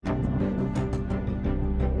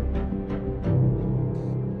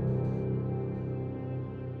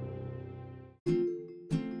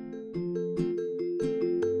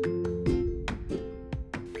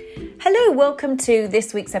So welcome to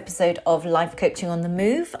this week's episode of Life Coaching on the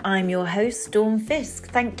Move. I'm your host, Dawn Fisk.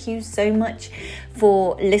 Thank you so much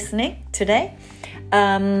for listening today.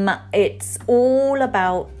 It's all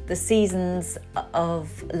about the seasons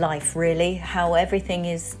of life, really, how everything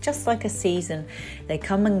is just like a season. They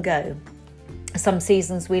come and go. Some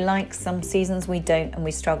seasons we like, some seasons we don't, and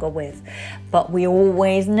we struggle with. But we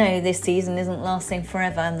always know this season isn't lasting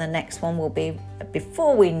forever, and the next one will be,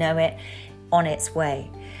 before we know it, on its way.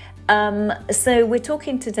 So we're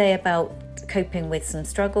talking today about coping with some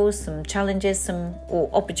struggles, some challenges, or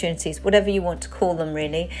opportunities, whatever you want to call them,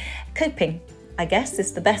 really. Coping, I guess,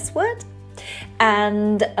 is the best word.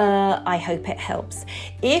 And I hope it helps.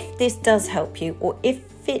 If this does help you, or if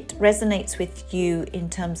it resonates with you in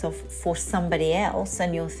terms of for somebody else,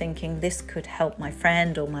 and you're thinking this could help my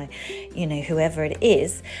friend or my, whoever it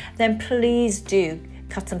is, then please do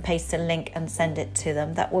cut and paste a link and send it to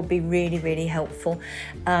them. That would be really, really helpful.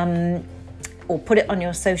 Or put it on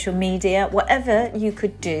your social media, whatever you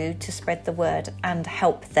could do to spread the word and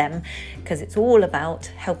help them, because it's all about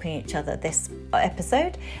helping each other this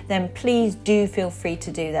episode. Then please do feel free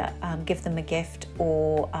to do that. Give them a gift,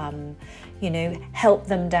 or help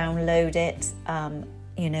them download it, and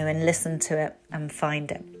listen to it and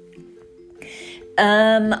find it.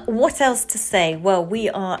 What else to say? Well, we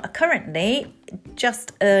are currently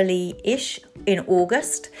just early-ish in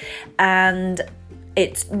August, and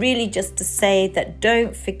it's really just to say that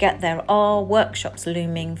don't forget there are workshops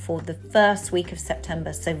looming for the first week of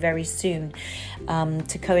September, so very soon,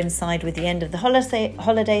 to coincide with the end of the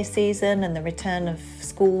holiday season and the return of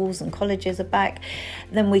schools and colleges are back.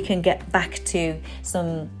 Then we can get back to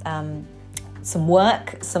some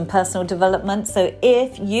work, some personal development. So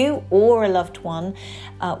if you or a loved one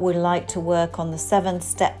would like to work on the 7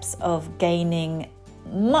 steps of gaining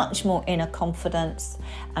much more inner confidence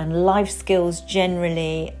and life skills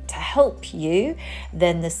generally to help you,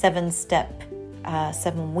 then the 7-step,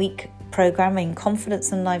 7-week program in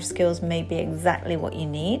confidence and life skills may be exactly what you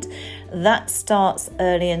need. That starts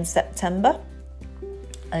early in September,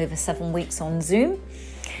 over 7 weeks on Zoom.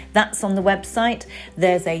 That's on the website.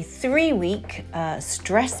 There's a 3-week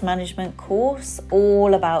stress management course,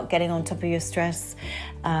 all about getting on top of your stress.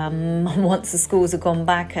 Once the schools have gone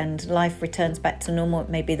back and life returns back to normal, it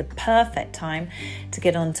may be the perfect time to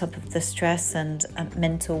get on top of the stress and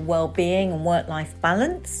mental well-being and work-life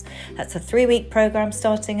balance. That's a 3-week program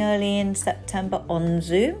starting early in September on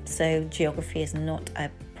Zoom, so geography is not a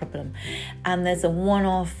problem. And there's a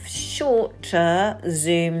one-off shorter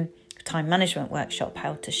Zoom time management workshop,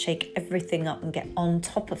 how to shake everything up and get on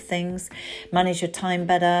top of things, manage your time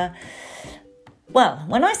better. Well,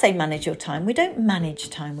 when I say manage your time, we don't manage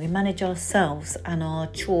time, we manage ourselves and our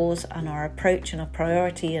chores and our approach and our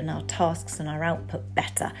priority and our tasks and our output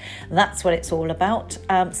better. That's what it's all about,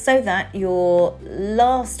 so that your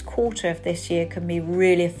last quarter of this year can be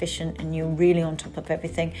really efficient and you're really on top of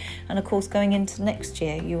everything. And of course, going into next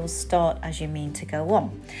year, you'll start as you mean to go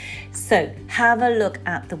on. So have a look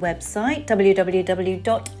at the website,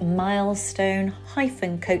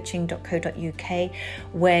 www.milestone-coaching.co.uk,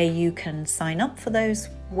 where you can sign up for those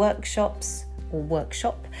workshops or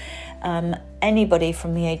workshop. Anybody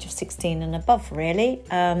from the age of 16 and above, really.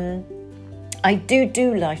 I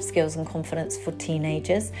do life skills and confidence for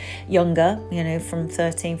teenagers, younger, from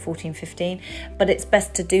 13, 14, 15, but it's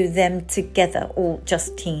best to do them together, or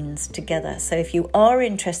just teens together. So if you are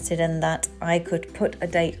interested in that, I could put a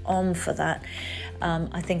date on for that.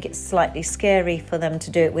 I think it's slightly scary for them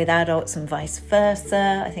to do it with adults and vice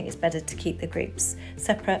versa. I think it's better to keep the groups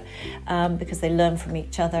separate because they learn from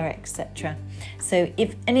each other, etc. So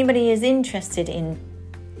if anybody is interested in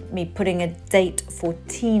me putting a date for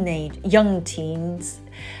young teens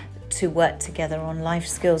to work together on life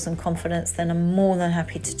skills and confidence, then I'm more than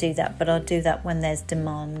happy to do that, but I'll do that when there's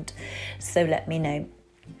demand, so let me know.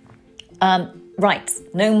 Right,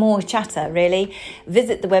 no more chatter really.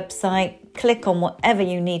 Visit the website, click on whatever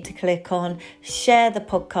you need to click on, share the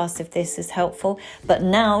podcast if this is helpful. But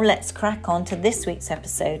now let's crack on to this week's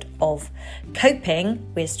episode of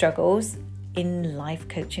Coping with Struggles in Life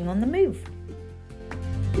Coaching on the Move.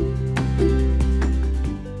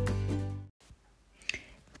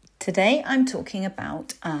 Today I'm talking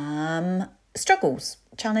about struggles,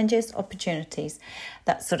 challenges, opportunities,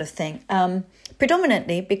 that sort of thing.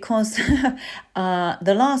 Predominantly because the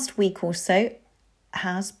last week or so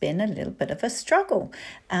has been a little bit of a struggle.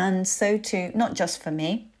 And so too, not just for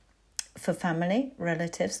me, for family,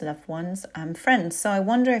 relatives, loved ones, and friends. So I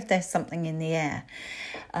wonder if there's something in the air.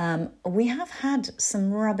 We have had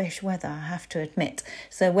some rubbish weather, I have to admit.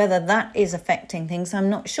 So whether that is affecting things, I'm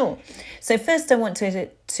not sure. So first I want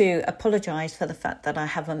to apologise for the fact that I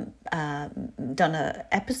haven't done an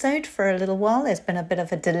episode for a little while. There's been a bit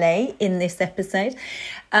of a delay in this episode.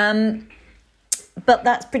 But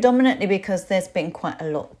that's predominantly because there's been quite a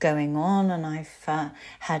lot going on, and I've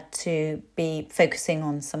had to be focusing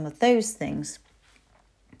on some of those things.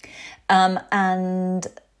 And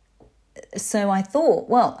so I thought,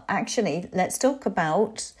 well, actually, let's talk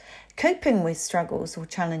about coping with struggles or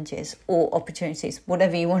challenges or opportunities,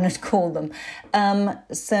 whatever you want to call them.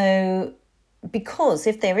 So because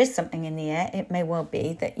if there is something in the air, it may well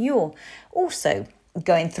be that you're also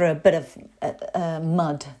going through a bit of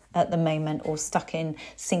mud at the moment, or stuck in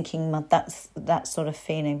sinking mud, that sort of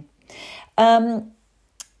feeling.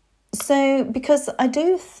 So because I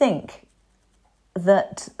do think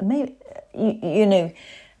that maybe, you know,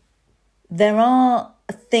 there are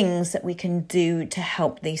things that we can do to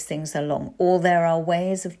help these things along, or there are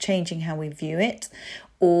ways of changing how we view it,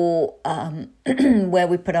 or where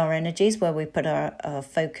we put our energies, where we put our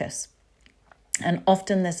focus. And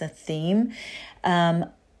often there's a theme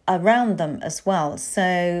around them as well.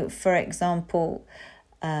 So, for example,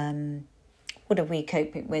 what are we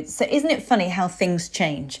coping with? So isn't it funny how things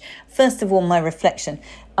change? First of all, my reflection.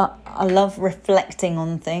 I love reflecting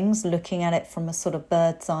on things, looking at it from a sort of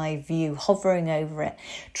bird's eye view, hovering over it,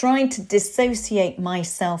 trying to dissociate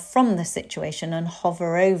myself from the situation and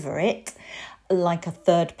hover over it like a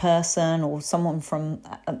third person or someone from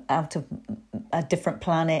out of a different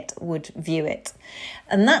planet would view it.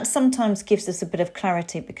 And that sometimes gives us a bit of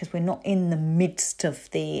clarity because we're not in the midst of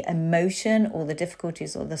the emotion or the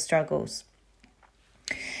difficulties or the struggles.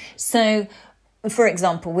 So, for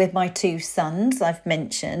example, with my two sons, I've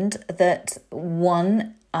mentioned that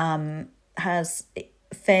one has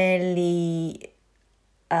fairly...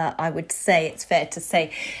 I would say it's fair to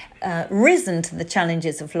say, risen to the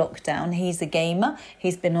challenges of lockdown. He's a gamer.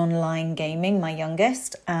 He's been online gaming, my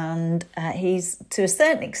youngest, and he's, to a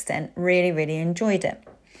certain extent, really, really enjoyed it.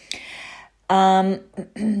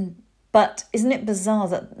 But isn't it bizarre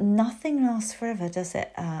that nothing lasts forever, does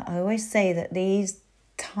it? I always say that these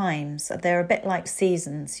times, they're a bit like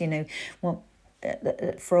seasons, you know. Well,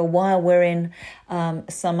 for a while we're in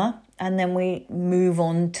summer, and then we move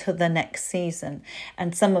on to the next season.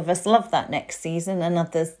 And some of us love that next season and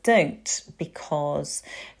others don't, because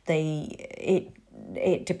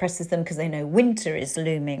it depresses them because they know winter is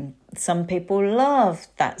looming. Some people love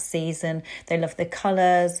that season. They love the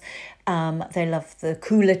colours, they love the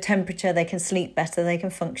cooler temperature, they can sleep better, they can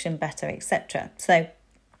function better, etc.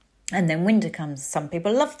 And then winter comes. Some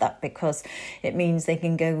people love that because it means they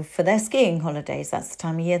can go for their skiing holidays. That's the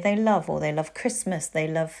time of year they love. Or they love Christmas. They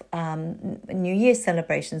love New Year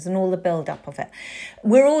celebrations and all the build-up of it.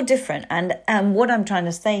 We're all different. And what I'm trying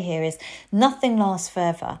to say here is nothing lasts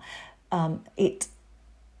forever.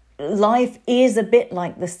 Life is a bit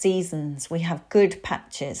like the seasons. We have good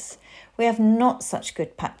patches. We have not such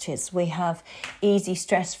good patches. We have easy,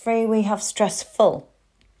 stress-free. We have stressful.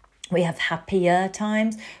 We have happier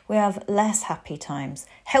times, we have less happy times,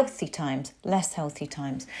 healthy times, less healthy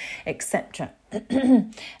times, etc.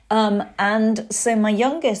 And so my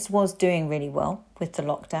youngest was doing really well with the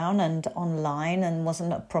lockdown and online, and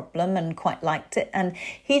wasn't a problem, and quite liked it. And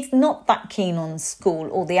he's not that keen on school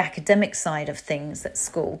or the academic side of things at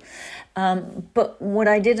school. But what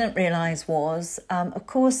I didn't realise was, of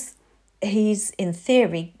course, he's in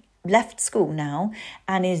theory left school now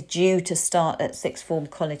and is due to start at sixth form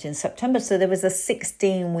college in September. So there was a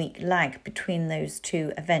 16-week lag between those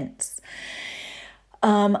two events.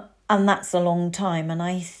 And that's a long time. And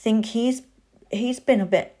I think he's been a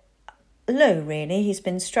bit low, really. He's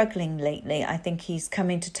been struggling lately. I think he's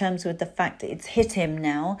coming to terms with the fact that it's hit him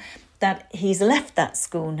now, that he's left that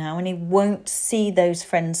school now and he won't see those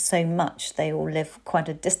friends so much. They all live quite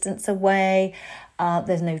a distance away.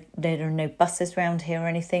 There are no buses around here or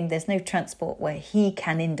anything. There's no transport where he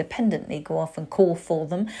can independently go off and call for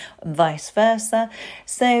them, and vice versa.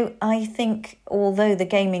 So I think although the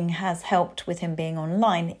gaming has helped with him being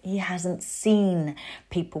online, he hasn't seen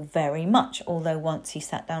people very much. Although once he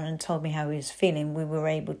sat down and told me how he was feeling, we were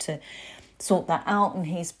able to sort that out, and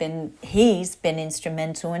he's been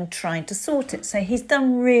instrumental in trying to sort it. So he's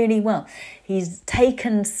done really well. He's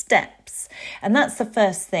taken steps, and that's the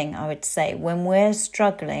first thing I would say when we're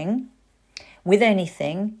struggling with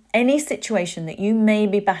anything, any situation that you may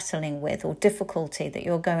be battling with or difficulty that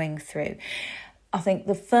you're going through. I think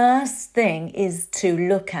the first thing is to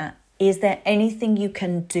look at, is there anything you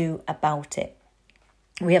can do about it?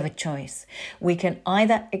 We have a choice. We can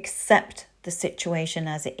either accept the situation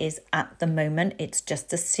as it is at the moment. It's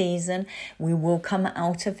just a season. We will come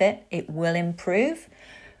out of it. It will improve.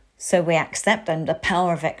 So we accept, and the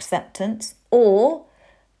power of acceptance, or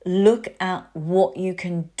look at what you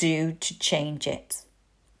can do to change it.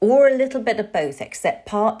 Or a little bit of both, accept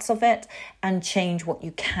parts of it and change what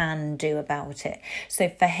you can do about it. So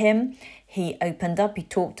for him, he opened up, he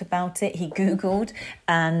talked about it, he Googled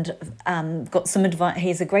and got some advice.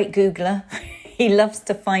 He's a great Googler. He loves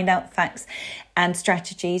to find out facts and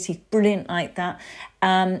strategies. He's brilliant like that.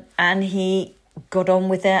 And he got on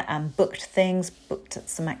with it and booked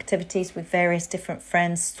some activities with various different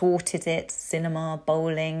friends, sorted it, cinema,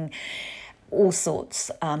 bowling, all sorts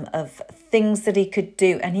of things that he could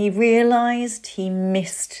do. And he realised he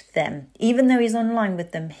missed them. Even though he's online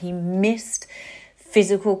with them, he missed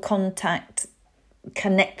physical contact,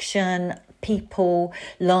 connection, people,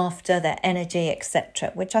 laughter, their energy,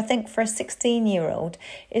 etc., which I think for a 16-year-old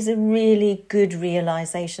is a really good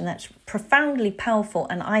realisation. That's profoundly powerful,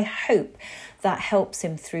 and I hope that helps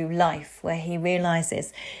him through life, where he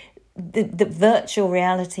realises the virtual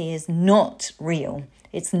reality is not real.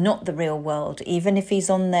 It's not the real world. Even if he's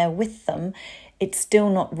on there with them, it's still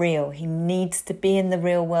not real. He needs to be in the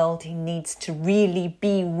real world. He needs to really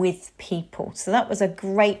be with people. So that was a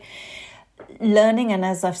great learning. And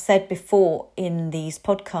as I've said before in these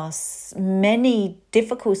podcasts, many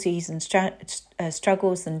difficulties and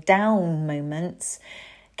struggles and down moments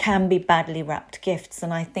can be badly wrapped gifts.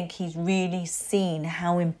 And I think he's really seen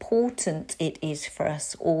how important it is for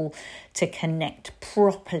us all to connect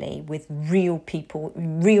properly with real people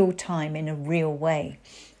in real time in a real way.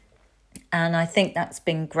 And I think that's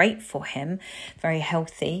been great for him, very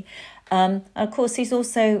healthy. Of course, he's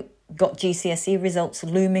also got GCSE results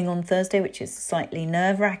looming on Thursday, which is slightly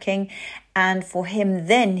nerve-wracking. And for him,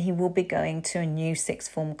 then he will be going to a new sixth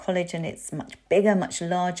form college, and it's much bigger, much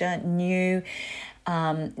larger, new.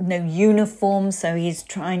 No uniform, so he's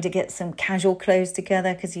trying to get some casual clothes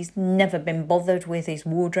together because he's never been bothered with his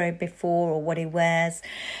wardrobe before or what he wears.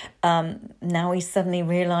 Now he's suddenly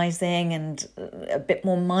realising and a bit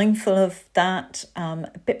more mindful of that,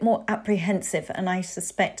 a bit more apprehensive, and I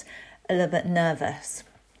suspect a little bit nervous.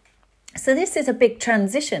 So this is a big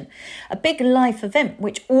transition, a big life event,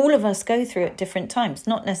 which all of us go through at different times,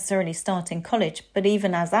 not necessarily starting college, but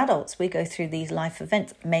even as adults, we go through these life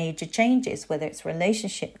events, major changes, whether it's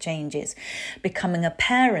relationship changes, becoming a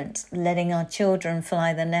parent, letting our children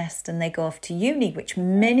fly the nest and they go off to uni, which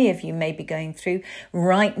many of you may be going through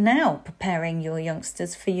right now, preparing your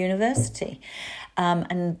youngsters for university.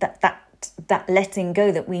 And that letting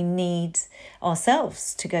go that we need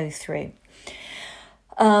ourselves to go through.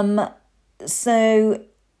 So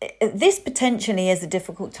this potentially is a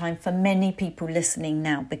difficult time for many people listening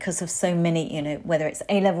now because of so many, whether it's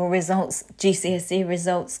A-level results, GCSE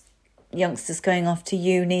results, youngsters going off to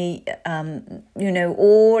uni,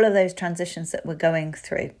 all of those transitions that we're going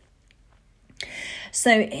through.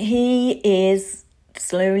 So he is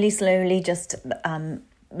slowly just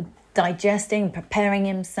digesting, preparing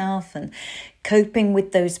himself and coping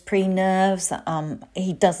with those pre-nerves.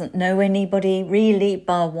 He doesn't know anybody really,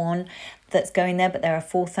 bar one, that's going there, but there are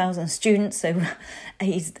 4,000 students, so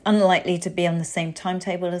he's unlikely to be on the same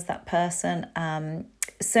timetable as that person.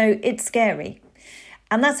 So it's scary.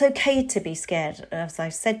 And that's okay to be scared. As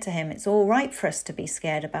I've said to him, it's all right for us to be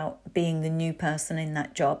scared about being the new person in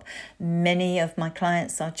that job. Many of my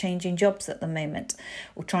clients are changing jobs at the moment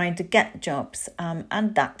or trying to get jobs.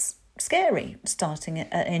 And that's scary, starting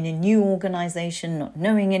in a new organisation, not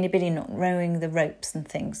knowing anybody, not knowing the ropes and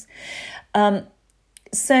things.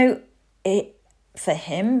 For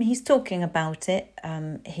him, he's talking about it.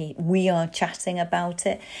 We are chatting about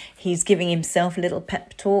it. He's giving himself little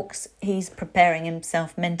pep talks. He's preparing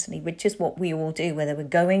himself mentally, which is what we all do, whether we're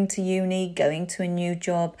going to uni, going to a new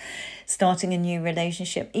job, starting a new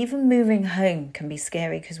relationship. Even moving home can be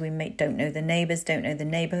scary because we don't know the neighbours, don't know the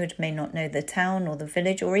neighbourhood, may not know the town or the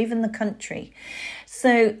village or even the country.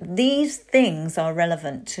 So these things are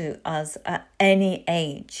relevant to us at any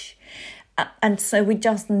age. And so we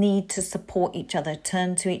just need to support each other,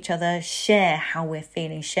 turn to each other, share how we're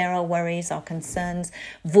feeling, share our worries, our concerns,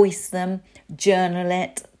 voice them, journal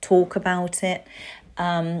it, talk about it,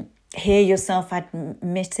 hear yourself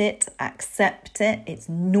admit it, accept it. It's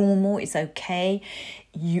normal, it's okay.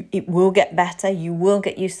 It will get better. You will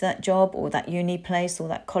get used to that job or that uni place or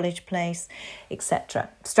that college place, etc.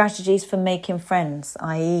 Strategies for making friends,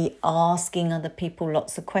 i.e. asking other people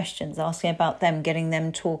lots of questions, asking about them, getting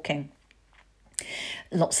them talking.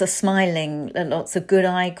 Lots of smiling, lots of good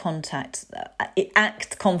eye contact.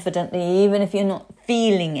 Act confidently, even if you're not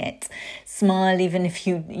feeling it. Smile, even if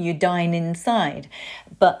you dine inside.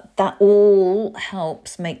 But that all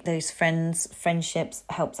helps make those friendships,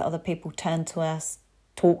 helps other people turn to us,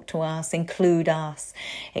 talk to us, include us,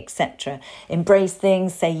 etc. Embrace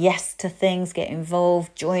things, say yes to things, get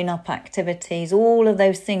involved, join up activities, all of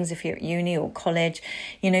those things. If you're at uni or college,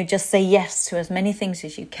 just say yes to as many things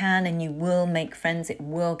as you can, and you will make friends. It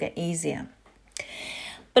will get easier.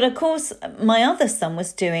 But of course, my other son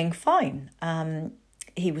was doing fine.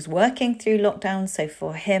 He was working through lockdown, so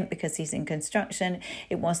for him, because he's in construction,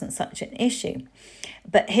 it wasn't such an issue.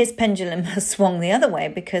 But his pendulum has swung the other way,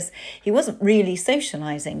 because he wasn't really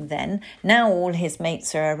socialising then. Now all his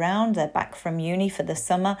mates are around, they're back from uni for the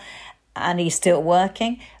summer, and he's still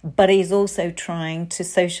working, but he's also trying to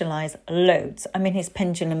socialise loads. I mean, his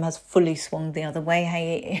pendulum has fully swung the other way.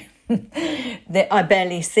 Hey, I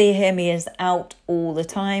barely see him. He is out all the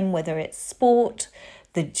time, whether it's sport,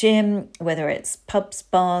 the gym, whether it's pubs,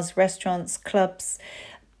 bars, restaurants, clubs,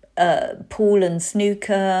 pool and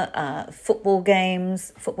snooker, football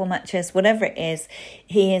games, football matches, whatever it is,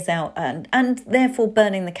 he is out and therefore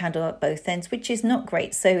burning the candle at both ends, which is not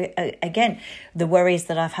great. So again, the worries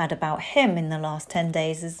that I've had about him in the last 10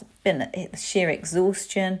 days has been sheer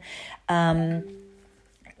exhaustion,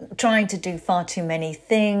 trying to do far too many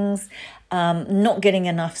things, not getting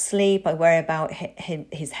enough sleep. I worry about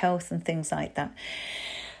his health and things like that.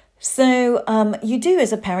 So you do,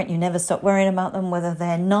 as a parent, you never stop worrying about them, whether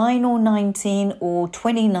they're 9 or 19 or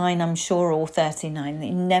 29, I'm sure, or 39.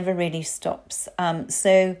 It never really stops.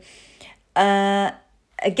 Again,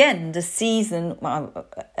 the season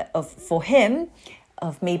for him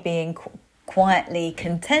of me being quietly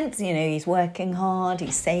content, he's working hard,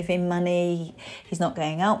 he's saving money, he's not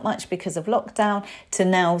going out much because of lockdown, to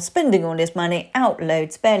now spending all his money out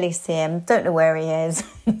loads, barely see him, don't know where he is.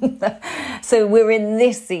 So we're in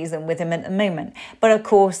this season with him at the moment. But of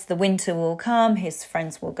course, the winter will come, his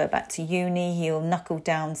friends will go back to uni, he'll knuckle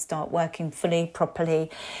down, start working fully,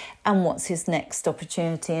 properly. And what's his next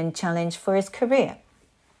opportunity and challenge for his career?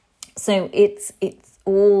 So it's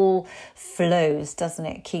all flows, doesn't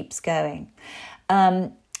it? It keeps going.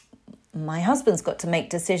 My husband's got to make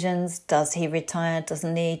decisions. Does he retire?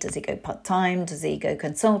 Doesn't he? Does he go part-time? Does he go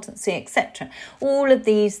consultancy, etc.? All of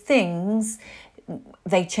these things,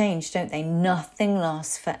 they change, don't they? Nothing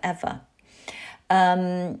lasts forever.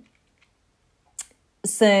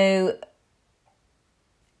 So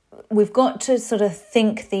we've got to sort of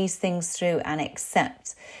think these things through and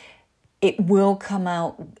accept it will come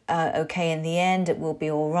out okay in the end. It will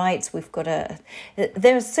be all right.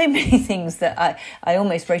 There are so many things that I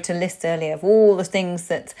almost wrote a list earlier of all the things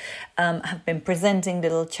that have been presenting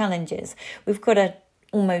little challenges. We've got a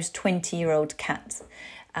almost 20-year-old cat,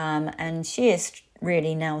 and she is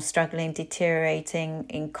really now struggling, deteriorating,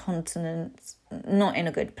 incontinence, not in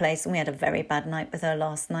a good place. And we had a very bad night with her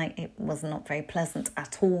last night. It was not very pleasant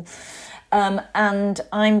at all. And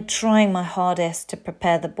I'm trying my hardest to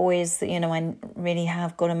prepare the boys that, I really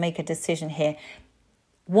have got to make a decision here.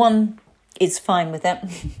 One is fine with it.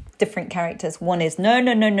 Different characters. One is,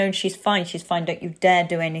 no, she's fine. Don't you dare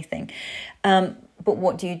do anything. But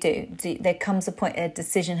what do? There comes a point, a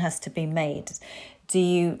decision has to be made. Do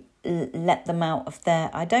you let them out of there?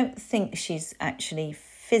 I don't think she's actually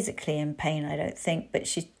physically in pain, but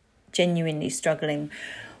she's genuinely struggling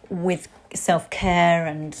with self-care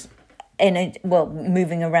and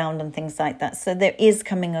moving around and things like that. So there is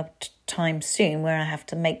coming a time soon where I have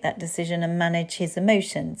to make that decision and manage his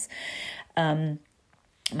emotions.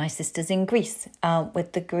 My sister's in Greece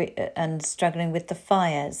and struggling with the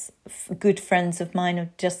fires. Good friends of mine are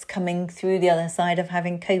just coming through the other side of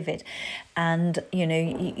having COVID. And,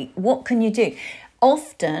 what can you do?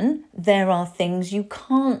 Often there are things you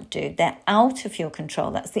can't do. They're out of your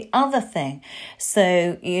control. That's the other thing.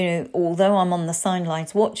 So, although I'm on the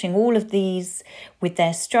sidelines watching all of these with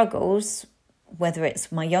their struggles, whether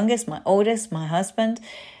it's my youngest, my oldest, my husband,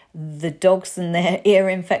 the dogs and their ear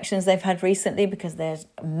infections they've had recently because they're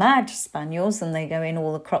mad spaniels and they go in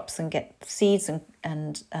all the crops and get seeds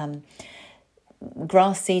and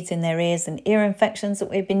grass seeds in their ears and ear infections that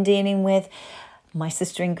we've been dealing with. My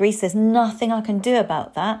sister in Greece, there's nothing I can do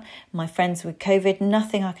about that. My friends with COVID,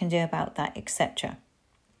 nothing I can do about that, etc.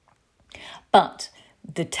 But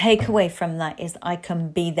the takeaway from that is I can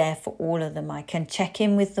be there for all of them. I can check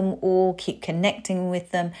in with them all, keep connecting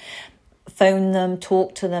with them, phone them,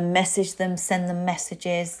 talk to them, message them, send them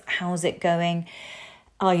messages. How's it going?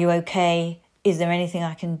 Are you okay? Is there anything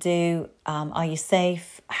I can do? Are you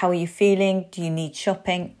safe? How are you feeling? Do you need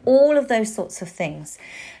shopping? All of those sorts of things.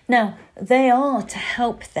 Now, they are to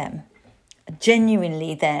help them,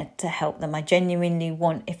 genuinely there to help them. I genuinely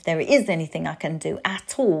want, if there is anything I can do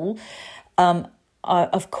at all, I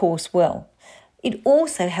of course will. It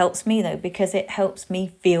also helps me though, because it helps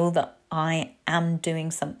me feel that I am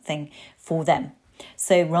doing something for them.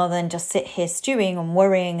 So rather than just sit here stewing and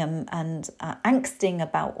worrying and angsting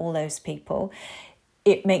about all those people,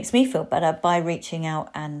 it makes me feel better by reaching out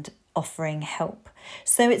and offering help.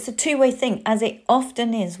 So it's a two-way thing, as it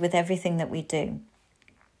often is with everything that we do,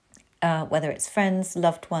 whether it's friends,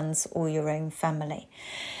 loved ones, or your own family.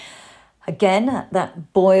 Again,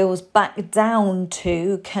 that boils back down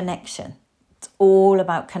to connection. It's all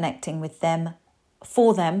about connecting with them,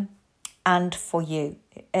 for them, and for you.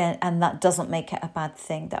 And that doesn't make it a bad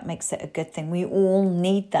thing. That makes it a good thing. We all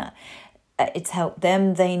need that. It's helped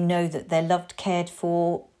them. They know that they're loved, cared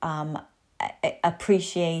for,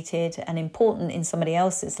 appreciated and important in somebody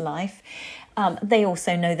else's life. They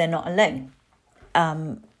also know they're not alone.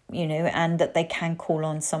 And that they can call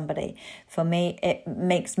on somebody. For me, it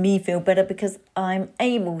makes me feel better because I'm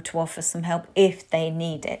able to offer some help if they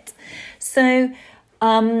need it. So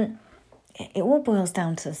it all boils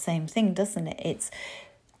down to the same thing, doesn't it? It's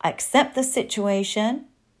accept the situation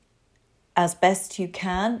as best you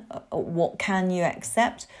can. What can you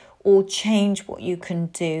accept? Or change what you can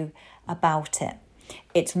do about it.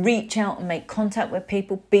 It's reach out and make contact with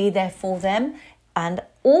people, be there for them, and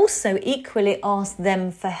also equally ask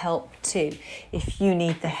them for help too, if you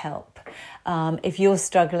need the help. If you're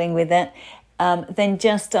struggling with it, then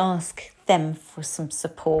just ask them for some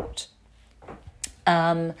support.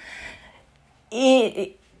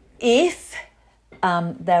 If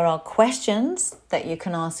there are questions that you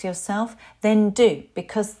can ask yourself, then do,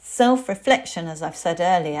 because self-reflection, as I've said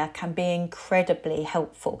earlier, can be incredibly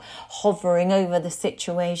helpful. Hovering over the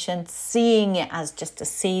situation, seeing it as just a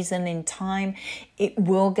season in time, it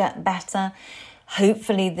will get better.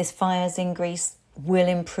 Hopefully this fires in Greece will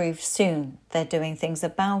improve soon. They're doing things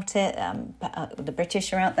about it. The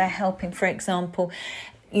British are out there helping, for example.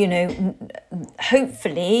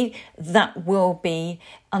 Hopefully that will be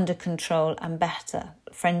under control and better.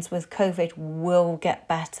 Friends with COVID will get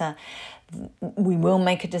better. We will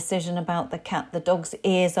make a decision about the cat. The dog's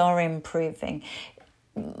ears are improving.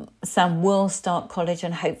 Sam will start college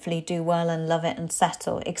and hopefully do well and love it and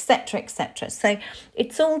settle, etc., etc. So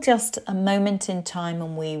it's all just a moment in time,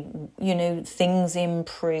 and things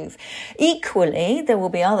improve. Equally, there will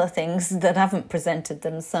be other things that haven't presented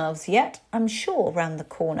themselves yet, I'm sure, around the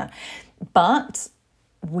corner. But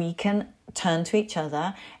we can turn to each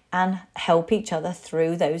other and help each other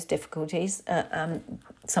through those difficulties,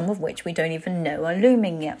 some of which we don't even know are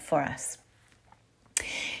looming yet for us.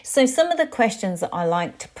 So some of the questions that I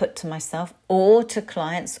like to put to myself or to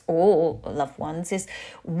clients or loved ones is,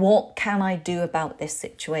 what can I do about this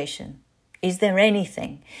situation? Is there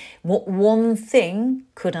anything? What one thing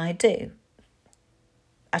could I do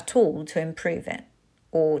at all to improve it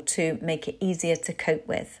or to make it easier to cope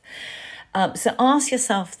with? So ask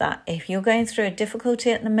yourself that. If you're going through a difficulty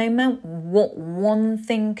at the moment, what one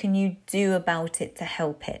thing can you do about it to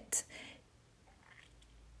help it?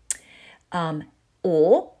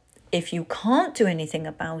 Or if you can't do anything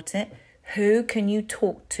about it, who can you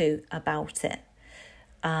talk to about it?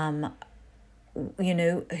 Who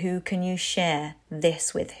can you share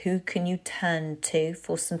this with? Who can you turn to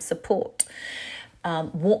for some support?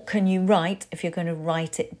 What can you write if you're going to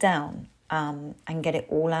write it down and get it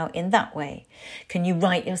all out in that way? Can you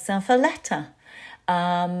write yourself a letter?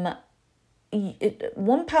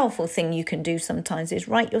 One powerful thing you can do sometimes is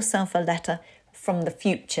write yourself a letter from the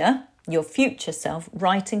future, your future self,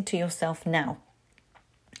 writing to yourself now,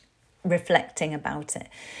 reflecting about it,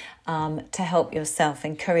 to help yourself,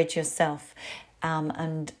 encourage yourself,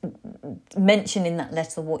 and mention in that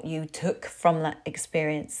letter what you took from that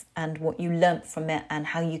experience and what you learnt from it and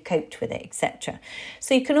how you coped with it, etc.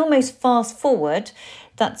 So you can almost fast forward.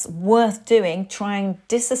 That's worth doing. Try and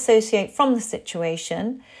disassociate from the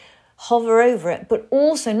situation, hover over it, but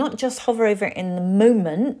also not just hover over it in the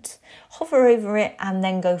moment, hover over it and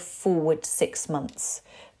then go forward 6 months.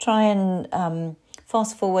 Try and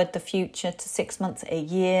fast forward the future to 6 months, a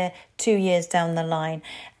year, 2 years down the line,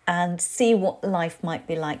 and see what life might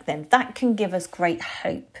be like then. That can give us great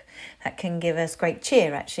hope. That can give us great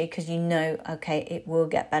cheer, actually, because okay, it will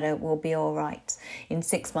get better, it will be all right. In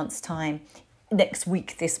 6 months' time, next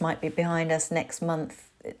week this might be behind us, next month,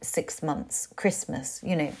 6 months, Christmas,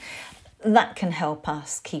 that can help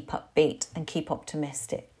us keep upbeat and keep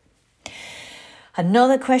optimistic.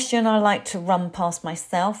 Another question I like to run past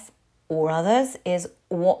myself: or others is,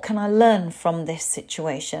 what can I learn from this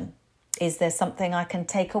situation? Is there something I can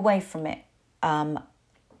take away from it?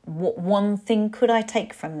 What one thing could I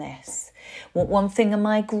take from this? What one thing am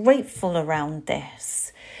I grateful around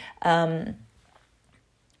this?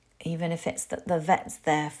 Even if it's that the vet's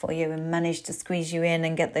there for you and managed to squeeze you in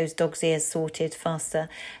and get those dog's ears sorted faster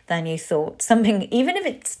than you thought. Something, even if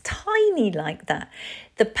it's tiny like that,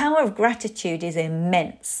 the power of gratitude is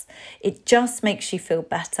immense. It just makes you feel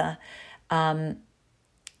better. And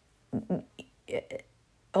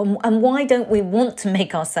why don't we want to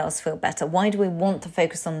make ourselves feel better? Why do we want to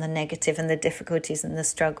focus on the negative and the difficulties and the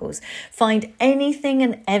struggles? Find anything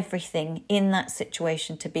and everything in that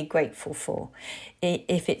situation to be grateful for.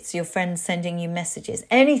 If it's your friend sending you messages,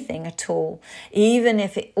 anything at all, even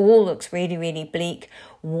if it all looks really, really bleak,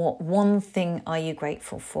 what one thing are you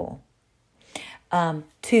grateful for?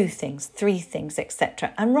 2 things, 3 things,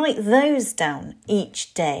 etc. And write those down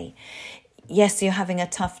each day. Yes, you're having a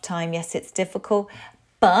tough time. Yes, it's difficult.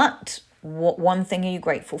 But what one thing are you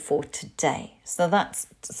grateful for today? So that's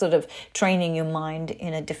sort of training your mind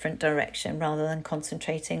in a different direction rather than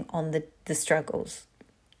concentrating on the struggles.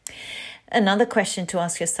 Another question to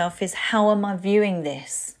ask yourself is, how am I viewing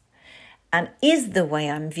this? And is the way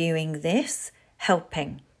I'm viewing this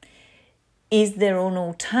helping? Is there an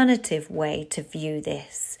alternative way to view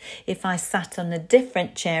this? If I sat on a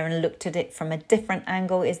different chair and looked at it from a different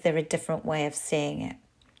angle, is there a different way of seeing it?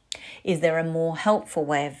 Is there a more helpful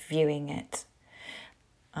way of viewing it?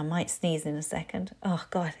 I might sneeze in a second. Oh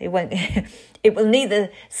God, it won't. It will neither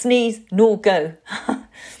sneeze nor go.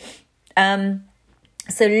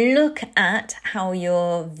 So look at how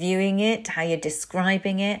you're viewing it, how you're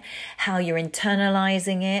describing it, how you're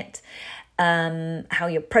internalizing it, how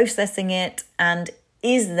you're processing it, and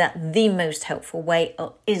is that the most helpful way,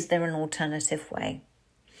 or is there an alternative way?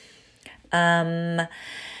 Then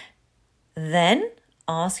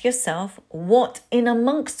ask yourself, what in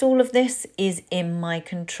amongst all of this is in my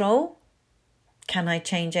control? Can I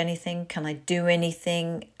change anything? Can I do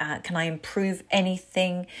anything? Can I improve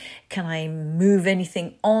anything? Can I move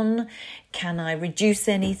anything on? Can I reduce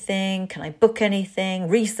anything? Can I book anything?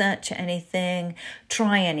 Research anything?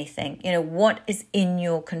 Try anything? You know, what is in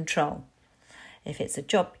your control? If it's a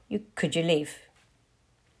job, could you leave?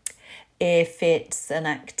 If it's an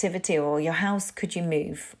activity or your house, could you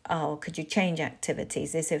move? Or could you change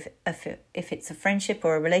activities? If it's a friendship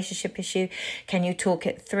or a relationship issue, can you talk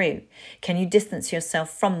it through? Can you distance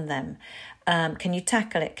yourself from them? Can you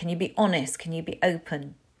tackle it? Can you be honest? Can you be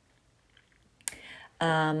open?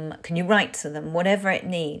 Can you write to them? Whatever it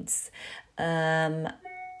needs. Like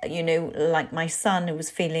my son who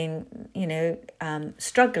was feeling,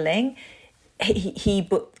 struggling, he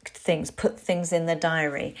booked things, put things in the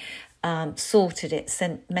diary. Sorted it,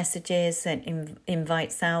 sent messages, sent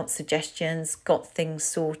invites out, suggestions, got things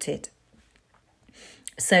sorted.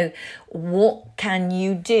 So what can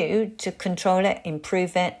you do to control it,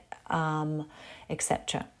 improve it,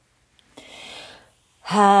 etc.?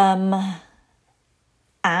 And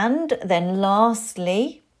then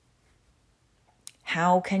lastly,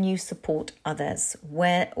 how can you support others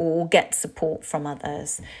or get support from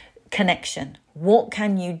others? Connection. What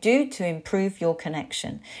can you do to improve your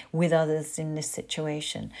connection with others in this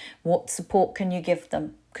situation? What support can you give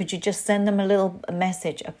them? Could you just send them a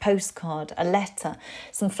message, a postcard, a letter,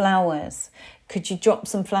 some flowers? Could you drop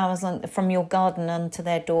some flowers from your garden onto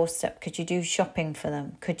their doorstep? Could you do shopping for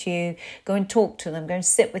them? Could you go and talk to them, go and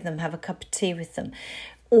sit with them, have a cup of tea with them?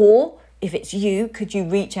 Or if it's you, could you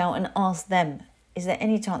reach out and ask them, is there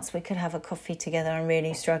any chance we could have a coffee together? I'm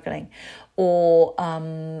really struggling. Or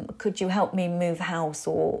could you help me move house?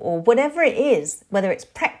 Or whatever it is, whether it's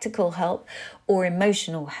practical help or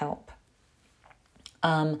emotional help,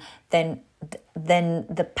 then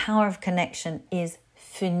the power of connection is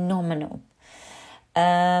phenomenal.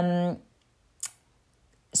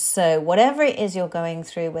 So whatever it is you're going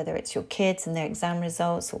through, whether it's your kids and their exam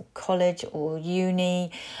results or college or uni,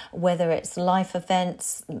 whether it's life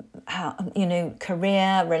events,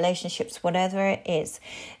 career, relationships, whatever it is,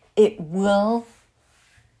 it will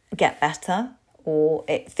get better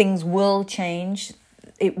things will change.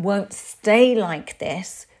 It won't stay like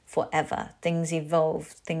this forever. Things evolve,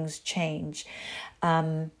 things change.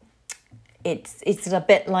 It's a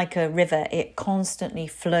bit like a river. It constantly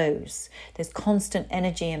flows. There's constant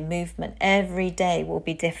energy and movement. Every day will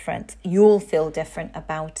be different. You'll feel different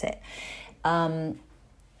about it.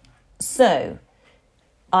 So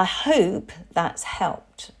I hope that's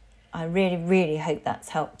helped. I really, really hope that's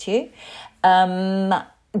helped you.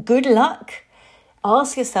 Good luck.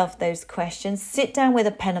 Ask yourself those questions, sit down with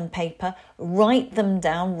a pen and paper, write them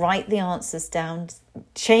down, write the answers down,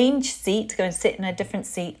 change seat, go and sit in a different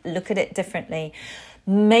seat, look at it differently,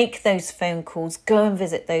 make those phone calls, go and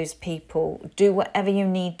visit those people, do whatever you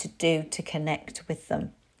need to do to connect with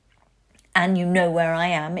them. And you know where I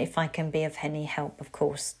am if I can be of any help, of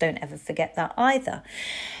course. Don't ever forget that either.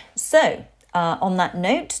 So on that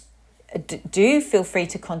note, do feel free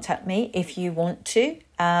to contact me if you want to.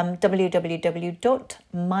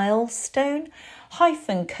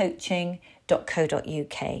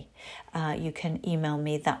 www.milestone-coaching.co.uk. You can email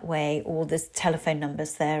me that way, or there's telephone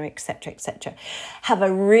numbers there, etc., etc. Have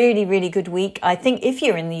a really, really good week. I think if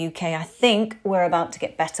you're in the UK, I think we're about to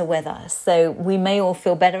get better weather. So we may all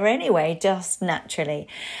feel better anyway, just naturally.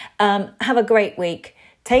 Have a great week.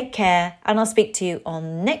 Take care, and I'll speak to you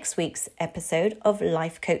on next week's episode of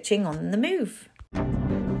Life Coaching on the Move.